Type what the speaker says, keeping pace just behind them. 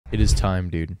It is time,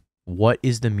 dude. What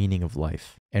is the meaning of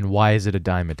life? And why is it a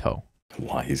dime a toe?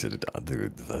 Why is it a dime?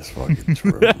 Dude, that's fucking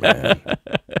true, man.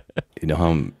 You know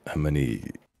how many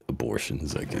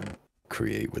abortions I could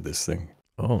create with this thing?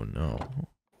 Oh, no.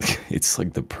 It's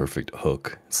like the perfect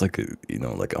hook. It's like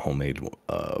like a homemade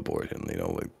abortion, with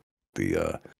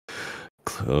the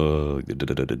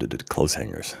clothes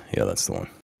hangers. Yeah, that's the one.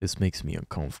 This makes me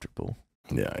uncomfortable.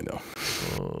 Yeah, I know.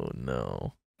 Oh,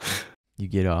 no. You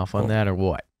get off on that or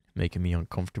what? Making me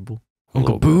uncomfortable? A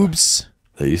Uncle little bit. Boobs?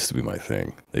 That used to be my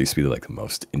thing. That used to be like the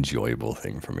most enjoyable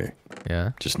thing for me.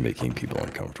 Yeah? Just making people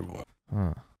uncomfortable.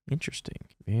 Huh. Interesting.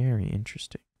 Very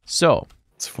interesting. So.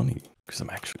 It's funny, because I'm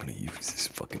actually going to use this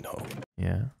fucking hoe.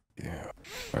 Yeah? Yeah.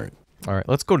 Alright. Alright,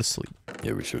 let's go to sleep.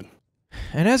 Yeah, we should.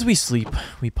 And as we sleep,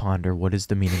 we ponder what is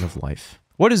the meaning of life.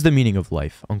 What is the meaning of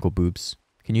life, Uncle Boobs?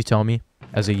 Can you tell me,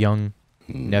 as a young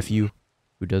nephew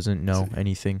who doesn't know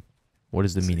anything, what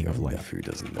is the meaning of life? Nephew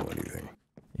who doesn't know anything.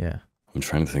 Yeah. I'm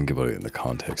trying to think about it in the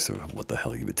context of what the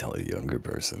hell you would tell a younger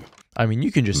person. I mean,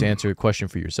 you can just answer a question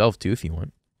for yourself, too, if you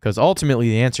want. Because ultimately,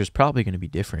 the answer is probably going to be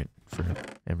different for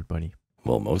everybody.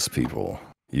 Well, most people,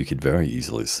 you could very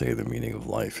easily say the meaning of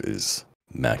life is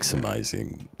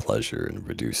maximizing pleasure and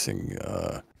reducing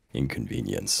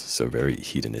inconvenience. So very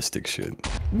hedonistic shit.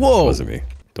 Whoa! It wasn't me.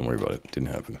 Don't worry about it. Didn't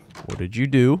happen. What did you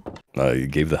do? I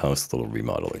gave the house a little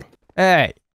remodeling.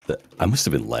 Hey! I must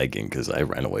have been lagging because I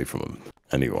ran away from him.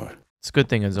 Anyway. It's a good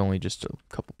thing it's only just a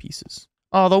couple pieces.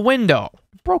 Oh, the window!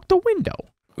 Broke the window.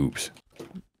 Oops.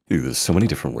 Dude, there's so many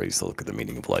different ways to look at the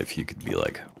meaning of life. You could be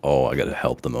like, oh, I gotta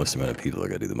help the most amount of people. I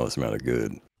gotta do the most amount of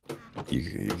good.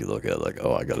 You could look at it like,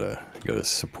 oh, I gotta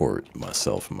support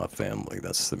myself and my family.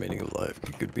 That's the meaning of life.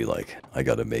 You could be like, I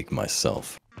gotta make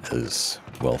myself as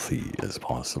wealthy as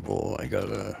possible. I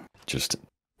gotta just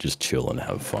chill and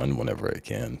have fun whenever I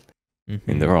can.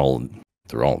 Mm-hmm. And they're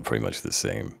all pretty much the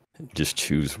same. Just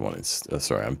choose one. It's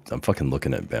sorry, I'm fucking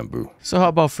looking at bamboo. So how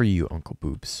about for you, Uncle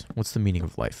Boobs? What's the meaning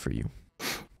of life for you?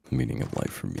 The meaning of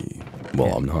life for me.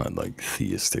 Well, I'm not like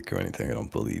theistic or anything. I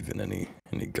don't believe in any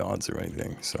gods or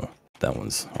anything. So that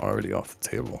one's already off the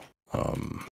table.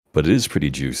 But it is pretty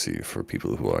juicy for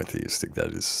people who are theistic.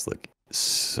 That is like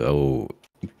so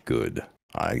good.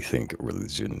 I think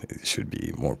religion should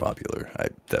be more popular. I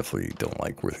definitely don't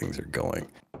like where things are going,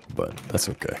 but that's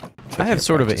okay. I have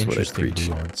sort of an interesting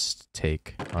nuanced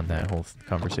take on that whole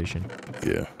conversation.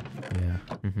 Yeah. Yeah.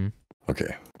 Mm-hmm.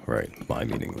 Okay. Right. My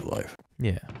meaning of life.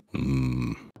 Yeah.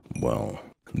 Well,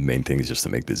 the main thing is just to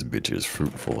make this bitch as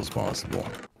fruitful as possible.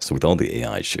 So with all the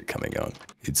AI shit coming out,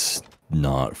 it's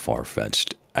not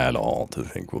far-fetched at all to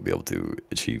think we'll be able to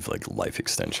achieve like life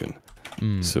extension.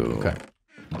 So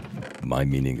my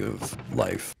meaning of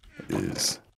life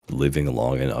is living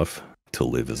long enough to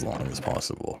live as long as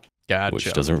possible. Gotcha.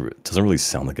 Which doesn't really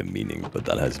sound like a meaning, but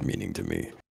that has meaning to me.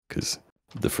 Because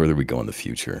the further we go in the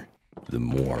future, the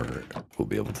more we'll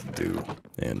be able to do.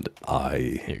 And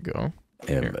Here you go.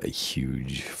 am a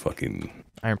huge fucking...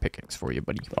 Iron pickaxe for you,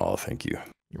 buddy. Oh, thank you.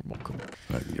 You're welcome.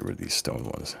 I can get rid of these stone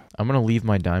ones. I'm going to leave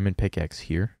my diamond pickaxe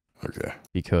here. Okay.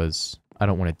 Because I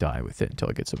don't want to die with it until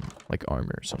I get some, like,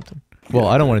 armor or something. Well,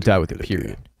 I don't want to die with it,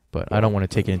 period. But I don't want to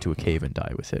take it into a cave and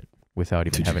die with it without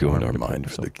even having armor. Did you go in our mine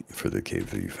for the cave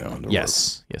that you found?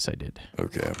 Yes. Yes, I did.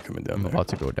 Okay, I'm coming down I'm there. about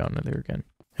to go down there again.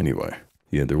 Anyway,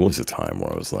 yeah, there was a time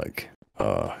where I was like,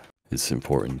 it's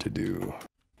important to do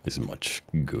as much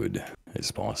good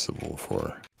as possible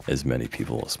for as many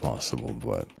people as possible,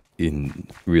 but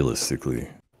realistically,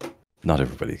 not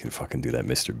everybody can fucking do that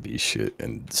MrBeast shit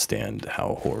and stand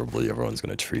how horribly everyone's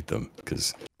gonna treat them,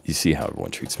 because you see how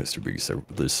everyone treats MrBeast.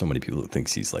 There's so many people that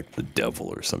thinks he's like the devil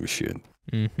or some shit,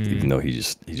 even though he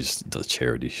just does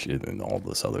charity shit and all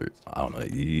this other, I don't know,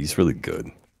 he's really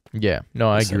good. Yeah, no,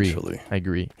 I agree. I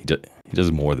agree. He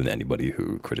does more than anybody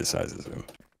who criticizes him.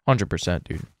 100%,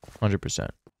 dude. 100%.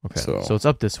 Okay, so it's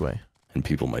up this way. And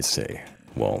people might say,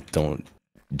 well, don't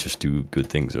just do good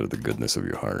things out of the goodness of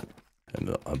your heart,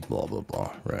 and blah, blah,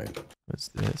 blah, right? What's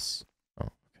this? Oh,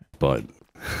 okay. But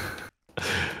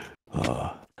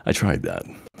I tried that.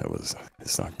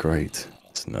 It's not great.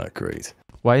 It's not great.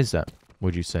 Why is that,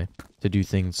 would you say? To do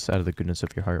things out of the goodness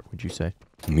of your heart, would you say?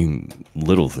 I mean,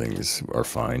 little things are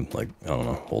fine. Like, I don't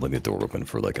know, holding the door open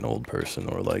for like an old person,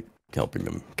 or like helping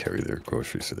them carry their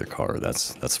groceries to their car.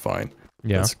 That's fine.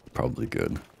 Yeah. That's probably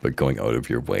good. But going out of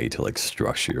your way to like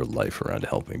structure your life around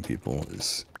helping people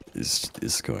is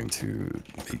going to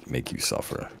make you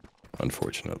suffer,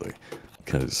 unfortunately.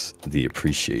 Because the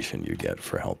appreciation you get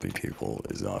for helping people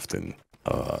is often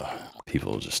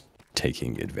people just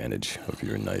taking advantage of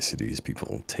your niceties,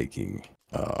 people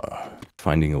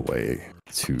finding a way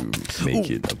to make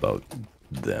it about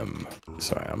them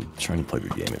Sorry, I'm trying to play the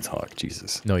game and talk.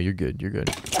 Jesus. No, you're good. You're good.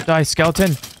 Die,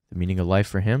 skeleton! The meaning of life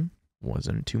for him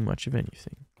wasn't too much of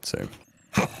anything. Same.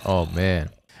 Oh, man.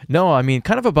 No, I mean,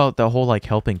 kind of about the whole, like,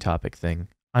 helping topic thing.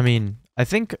 I mean, I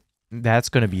think that's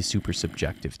going to be super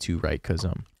subjective, too, right? Because,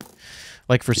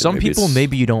 like, for some people,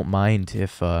 maybe you don't mind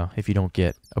if you don't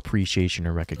get appreciation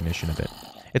or recognition of it.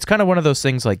 It's kind of one of those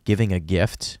things like giving a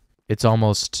gift. It's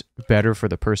almost better for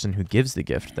the person who gives the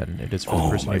gift than it is for the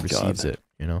person who receives it,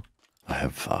 you know? I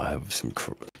have some,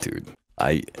 dude.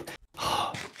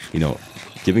 You know,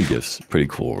 giving gifts, pretty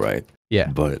cool, right? Yeah.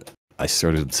 But I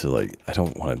started to, like, I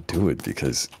don't want to do it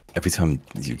because every time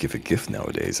you give a gift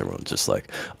nowadays, everyone's just like,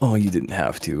 oh, you didn't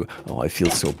have to. Oh, I feel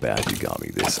so bad you got me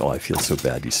this. Oh, I feel so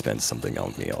bad you spent something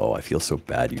on me. Oh, I feel so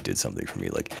bad you did something for me.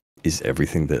 Like, is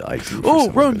everything that I do for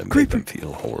someone going to make them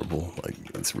feel horrible? Like,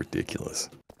 it's ridiculous.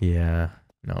 Yeah.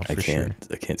 No, for sure.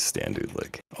 I can't stand it.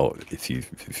 Like, oh, if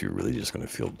you're really just going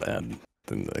to feel bad,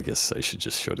 then I guess I should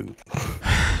just show them.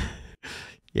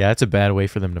 Yeah, it's a bad way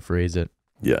for them to phrase it.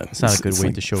 Yeah. It's not a good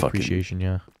way to show appreciation,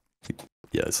 yeah.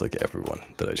 Yeah, it's like everyone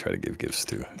that I try to give gifts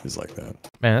to is like that.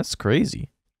 Man, that's crazy.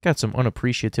 Got some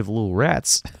unappreciative little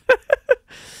rats.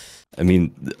 I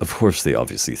mean, of course they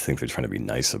obviously think they're trying to be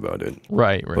nice about it.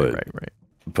 Right.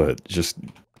 But just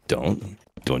don't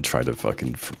try to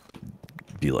fucking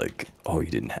be like, oh, you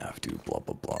didn't have to, blah,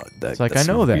 blah, blah. It's like, I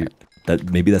know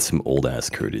that. Maybe that's some old ass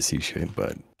courtesy shit,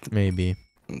 but maybe.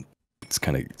 It's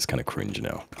kind of cringe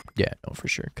now. Yeah, no, for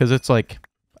sure. Because it's like,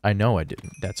 I know I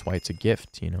didn't. That's why it's a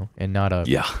gift, you know, and not a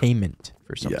payment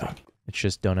for something. Yeah. It's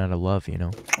just done out of love, you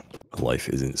know. Life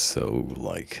isn't so,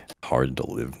 like, hard to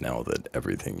live now that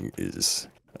everything is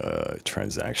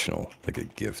transactional. Like a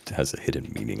gift has a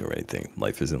hidden meaning or anything.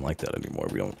 Life isn't like that anymore.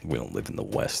 We don't live in the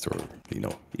West or, you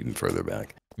know, even further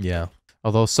back. Yeah.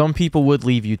 Although some people would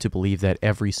leave you to believe that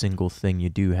every single thing you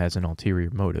do has an ulterior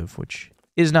motive, which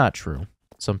is not true.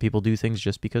 Some people do things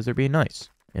just because they're being nice,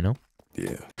 you know?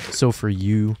 Yeah. So for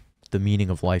you, the meaning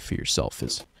of life for yourself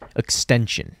is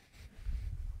extension.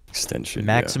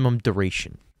 Maximum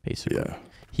duration, basically. Yeah.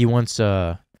 He wants,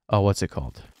 what's it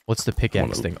called? What's the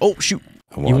pickaxe thing? Oh, shoot!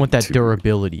 You want that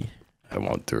durability. I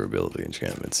want durability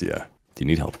enchantments, yeah. Do you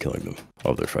need help killing them?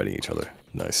 Oh, they're fighting each other.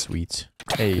 Nice. Sweet.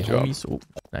 Hey, homies. Oh,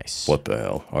 nice. What the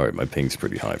hell? Alright, my ping's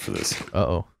pretty high for this.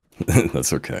 Uh-oh.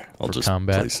 That's okay. I'll just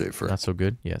play safer. Not so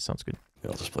good? Yeah, sounds good.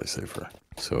 Yeah, I'll just play safer.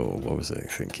 So, what was I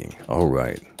thinking? Oh,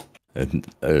 right. An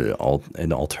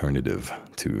alternative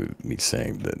to me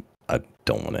saying that I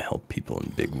don't want to help people in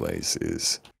big ways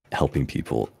is helping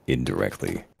people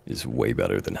indirectly is way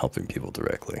better than helping people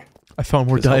directly. I found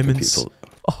more diamonds. Dude,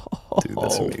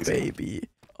 that's amazing. Baby.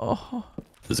 Oh,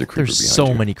 There's a creeper behind you. There's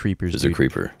so many creepers, There's a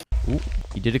creeper. Ooh,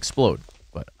 he did explode,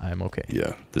 but I'm okay.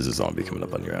 Yeah, there's a zombie coming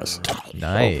up on your ass.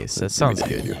 Nice. That sounds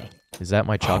good. Is that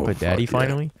my chocolate daddy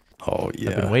finally? Oh, yeah.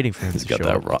 I've been waiting for him to show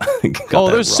up. Oh,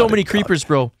 there's so many creepers,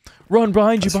 bro. Run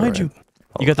behind you, behind you.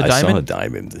 You got the diamond? I saw a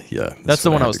diamond, yeah. That's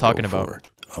the one I was talking about.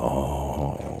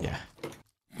 Oh. Yeah.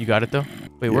 You got it, though?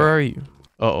 Wait, where are you?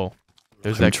 Uh-oh.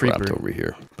 There's that creeper. I'm trapped over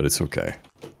here, but it's okay.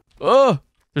 Oh!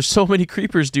 There's so many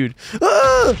creepers, dude.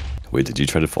 Ah! Wait, did you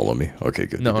try to follow me? Okay,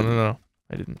 good. No.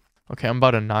 I didn't. Okay, I'm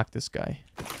about to knock this guy.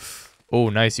 Oh,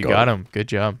 nice. You got him. Good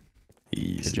job.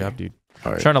 Easy. Good job, dude.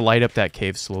 All right. Trying to light up that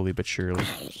cave slowly but surely.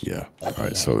 Yeah. All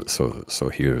right. So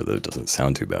here, that doesn't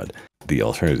sound too bad. The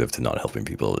alternative to not helping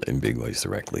people in big ways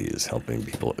directly is helping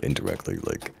people indirectly.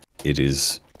 Like, it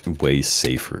is way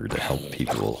safer to help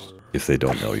people if they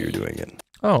don't know you're doing it.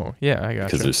 Oh, yeah, I got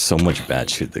Because there's so much bad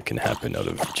shit that can happen out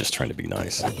of just trying to be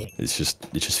nice. It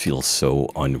just feels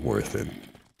so unworth it.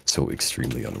 So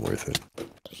extremely unworth it.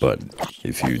 But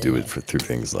if you do it through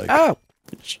things like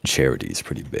charity is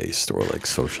pretty based, or like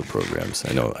social programs.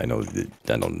 I know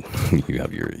that you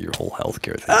have your whole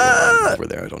healthcare thing over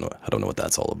there. I don't know what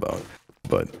that's all about.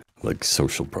 But like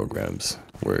social programs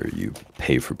where you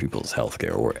pay for people's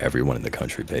healthcare, or everyone in the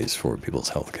country pays for people's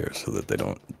healthcare so that they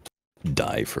don't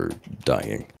die for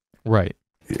dying. Right.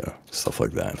 Yeah, stuff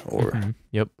like that. Or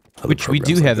yep. Which we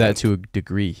do have that to a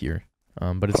degree here.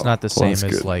 But it's not the same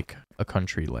as like a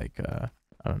country like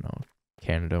I don't know,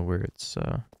 Canada, where it's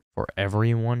for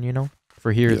everyone, you know?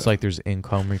 For here it's like there's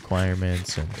income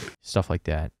requirements and stuff like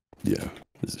that. Yeah.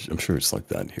 I'm sure it's like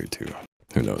that here too.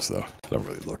 Who knows though? I don't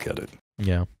really look at it.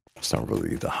 Yeah. It's not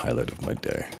really the highlight of my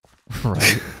day.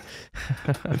 Right.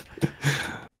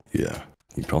 Yeah.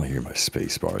 You can probably hear my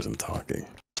space bar as I'm talking.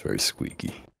 It's very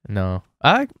squeaky. No.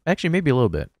 Actually, maybe a little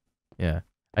bit. Yeah.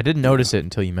 I didn't notice it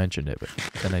until you mentioned it, but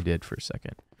then I did for a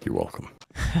second. You're welcome.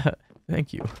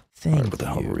 Thank you. Thank you. What the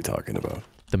hell were we talking about?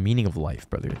 The meaning of life,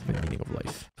 brother. The meaning of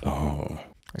life. Oh.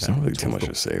 There's not really too much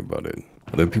to say about it.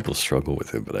 Other people struggle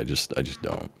with it, but I just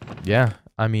don't. Yeah,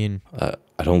 I mean,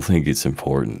 I don't think it's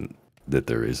important that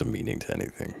there is a meaning to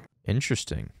anything.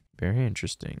 interesting. Very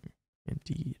interesting,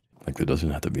 indeed. Like, there doesn't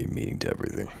have to be a meaning to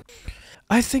everything.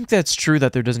 I think that's true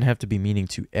that there doesn't have to be meaning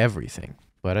to everything,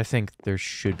 but I think there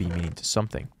should be meaning to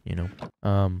something, you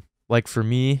know? Like for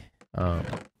me,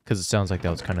 because it sounds like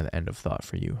that was kind of the end of thought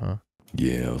for you, huh?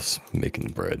 Yeah, I was making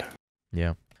bread.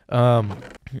 Yeah.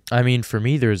 I mean, for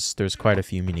me, there's quite a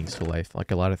few meanings to life.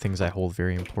 Like a lot of things I hold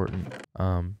very important.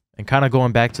 And kind of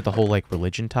going back to the whole like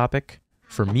religion topic,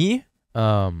 for me,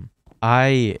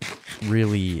 I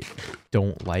really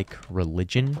don't like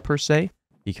religion per se,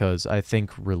 because I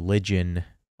think religion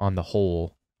on the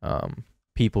whole,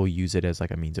 people use it as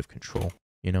like a means of control,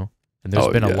 you know? And there's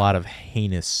been a lot of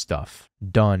heinous stuff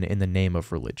done in the name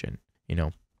of religion, you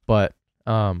know? But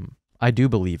I do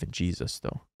believe in Jesus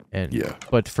though. And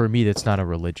but for me that's not a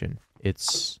religion.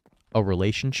 It's a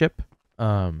relationship.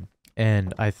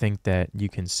 And I think that you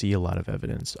can see a lot of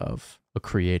evidence of a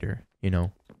creator, you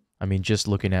know? I mean, just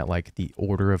looking at like the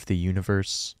order of the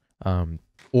universe,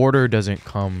 order doesn't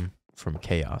come from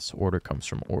chaos. Order comes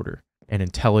from order. And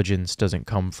intelligence doesn't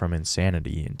come from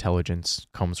insanity. Intelligence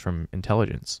comes from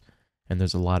intelligence. And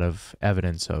there's a lot of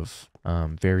evidence of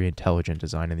very intelligent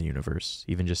design in the universe,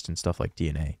 even just in stuff like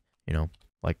DNA, you know?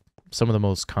 Like some of the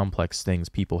most complex things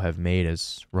people have made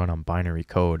is run on binary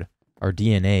code. Our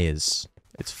DNA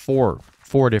it's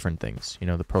four different things, you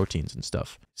know, the proteins and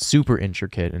stuff. Super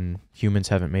intricate, and humans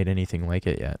haven't made anything like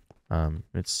it yet.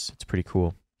 It's pretty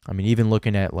cool. I mean, even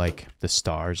looking at like the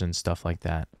stars and stuff like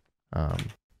that.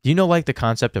 Do you know like the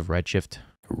concept of redshift?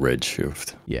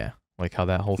 Redshift. Yeah, like how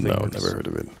that whole thing works. Never heard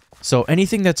of it. So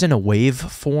anything that's in a wave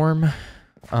form,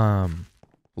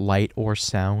 light or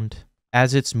sound,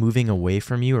 as it's moving away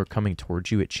from you or coming towards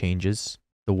you, it changes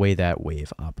the way that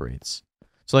wave operates.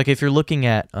 So like if you're looking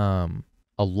at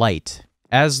a light,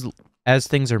 as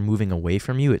things are moving away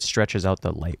from you, it stretches out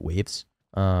the light waves.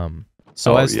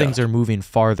 As things are moving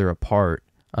farther apart,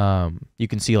 you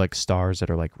can see like stars that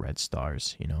are like red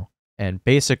stars, you know? And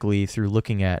basically through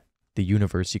looking at the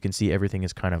universe, you can see everything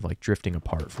is kind of like drifting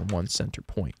apart from one center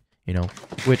point, you know?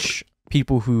 Which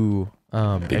people who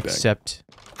accept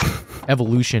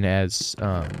evolution as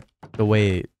the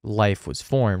way life was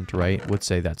formed, right, would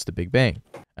say that's the Big Bang.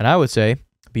 And I would say,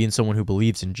 being someone who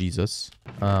believes in Jesus,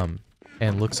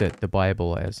 and looks at the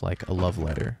Bible as like a love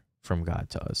letter from God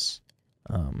to us,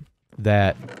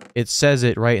 that it says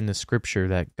it right in the scripture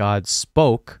that God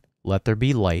spoke, let there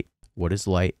be light. What is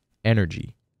light?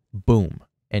 Energy. Boom.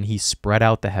 And he spread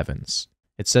out the heavens.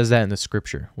 It says that in the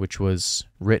scripture, which was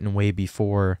written way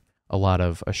before a lot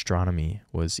of astronomy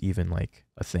was even like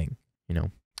a thing, you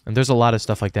know? And there's a lot of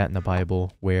stuff like that in the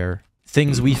Bible where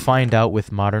things we find out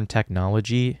with modern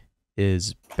technology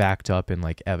is backed up and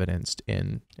like evidenced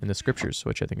in the scriptures,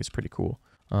 which I think is pretty cool.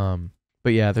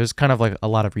 But yeah, there's kind of like a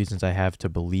lot of reasons I have to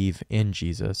believe in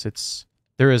Jesus.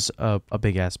 There is a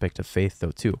big aspect of faith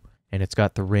though too, and it's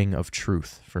got the ring of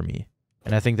truth for me.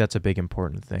 And I think that's a big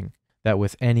important thing, that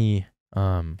with any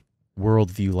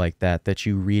worldview like that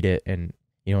you read it and,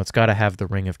 you know, it's got to have the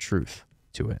ring of truth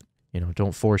to it. You know,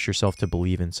 don't force yourself to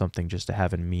believe in something just to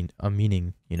have a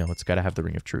meaning. You know, it's got to have the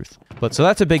ring of truth. But so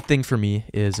that's a big thing for me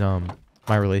is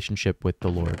my relationship with the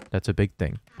Lord. That's a big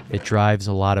thing. It drives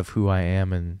a lot of who I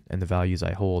am and the values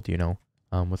I hold, you know,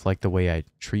 with like the way I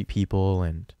treat people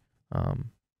and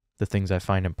the things I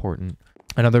find important.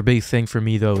 Another big thing for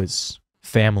me, though, is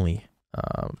family.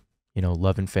 You know,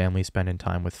 loving family, spending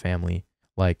time with family.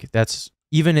 Like that's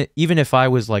even if I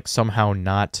was like somehow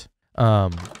not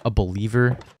a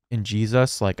believer in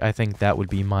Jesus, like I think that would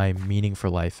be my meaning for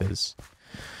life is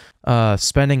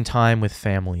spending time with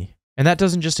family. And that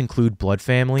doesn't just include blood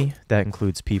family, that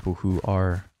includes people who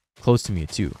are close to me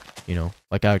too, you know?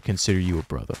 Like I would consider you a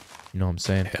brother. You know what I'm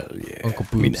saying? Hell yeah. Uncle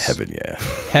Boobs. I mean, heaven, yeah.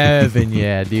 Heaven,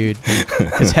 yeah, dude.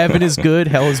 Because heaven is good,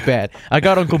 hell is bad. I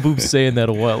got Uncle Boobs saying that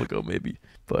a while ago, maybe.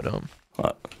 But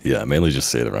yeah, I mainly just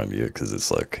say it around you because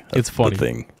it's like it's funny. The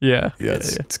thing. Yeah.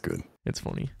 It's good. It's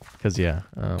funny because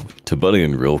to butt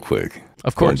in real quick.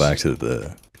 Of course. Going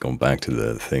back to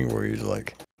the thing where you're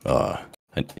like,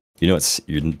 you know,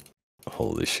 you're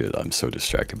holy shit. I'm so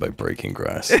distracted by breaking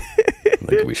grass.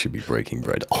 Like we should be breaking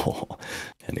bread. Oh,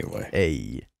 anyway.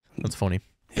 Hey, that's funny.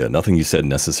 Yeah, nothing you said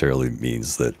necessarily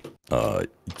means that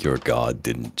your God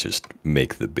didn't just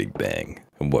make the Big Bang,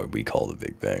 what we call the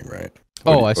Big Bang, right?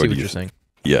 I see what you're saying.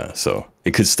 Yeah, so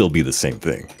it could still be the same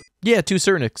thing. Yeah, to a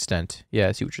certain extent. Yeah,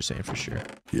 I see what you're saying for sure.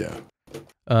 Yeah.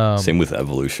 Same with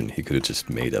evolution. He could have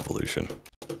just made evolution.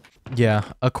 Yeah,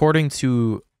 according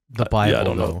to the Bible, yeah, I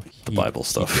don't know though, the Bible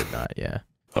stuff. He did not, yeah.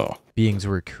 Oh, Beings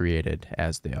were created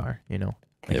as they are, you know?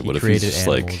 Like yeah. he What if he's created just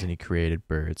animals like? and he created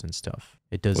birds and stuff.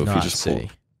 It does What if he not just say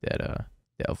that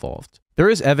they evolved. There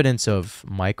is evidence of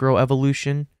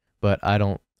microevolution, but I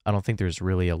don't think there's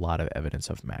really a lot of evidence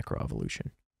of macroevolution.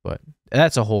 But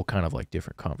that's a whole kind of like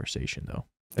different conversation though.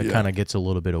 That Yeah. kind of gets a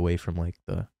little bit away from like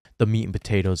the meat and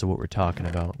potatoes of what we're talking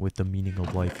about with the meaning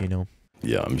of life, you know?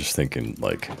 Yeah, I'm just thinking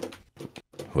like,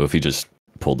 what if he just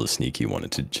pulled the sneaky one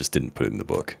and just didn't put it in the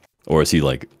book? Or is he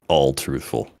like all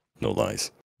truthful, no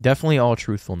lies? Definitely all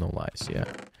truthful, no lies, yeah.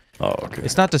 Oh, okay.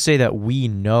 It's not to say that we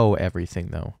know everything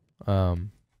though.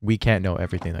 We can't know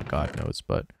everything that God knows,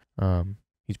 but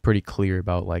he's pretty clear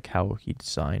about like how he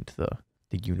designed the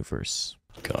universe.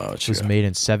 Gotcha. It was made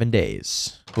in 7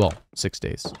 days. Well, 6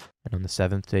 days. And on the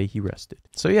 7th day he rested.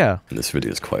 So yeah, And this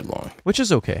video is quite long. which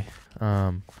is okay.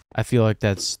 I feel like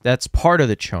that's part of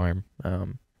the charm.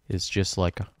 Is just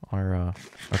like our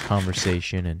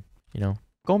conversation and, you know,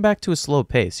 going back to a slow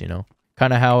pace, you know.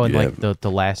 Kind of how in Yeah. like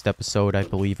the last episode, I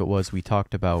believe it was, we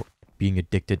talked about being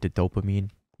addicted to dopamine,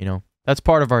 you know. That's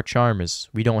part of our charm is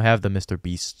we don't have the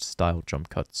MrBeast style jump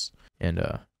cuts and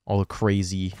all the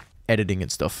crazy editing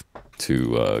and stuff.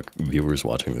 To viewers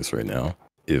watching this right now,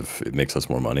 if it makes us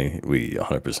more money, we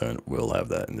 100% will have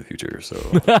that in the future. So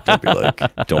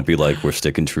don't be like we're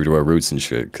sticking true to our roots and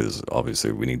shit, because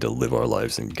obviously we need to live our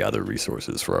lives and gather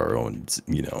resources for our own,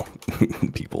 you know,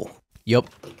 people. Yep.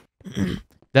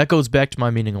 That goes back to my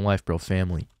meaning of life, bro,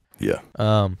 family. Yeah.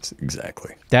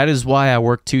 Exactly. That is why I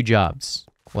work 2 jobs.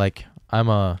 Like, I'm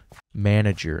a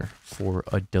manager for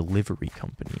a delivery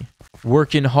company.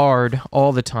 Working hard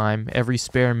all the time. Every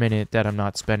spare minute that I'm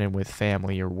not spending with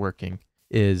family or working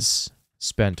is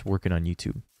spent working on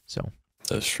YouTube. So,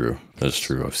 That's true. That's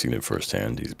true. I've seen it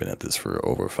firsthand. He's been at this for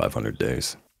over 500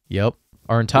 days. yep.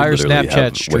 Our entire literally Snapchat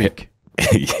have- streak,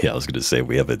 Yeah, I was going to say,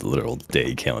 we have a literal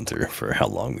day counter for how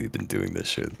long we've been doing this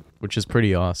shit. which is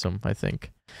pretty awesome, I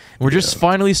think. We're just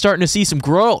finally starting to see some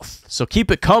growth. So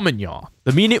keep it coming, y'all.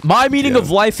 My meaning of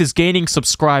life is gaining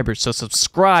subscribers. So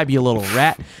subscribe, you little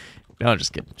rat. No, I'm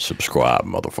just kidding. Subscribe,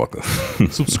 motherfucker.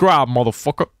 Subscribe,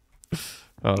 motherfucker.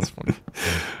 Oh, that's funny.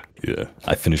 Yeah.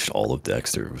 I finished all of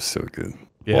Dexter. It was so good.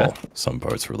 Yeah. Well, some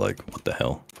parts were like, what the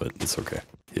hell? But it's okay.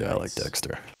 Yeah, I like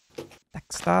Dexter.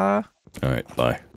 Dexter. All right, bye.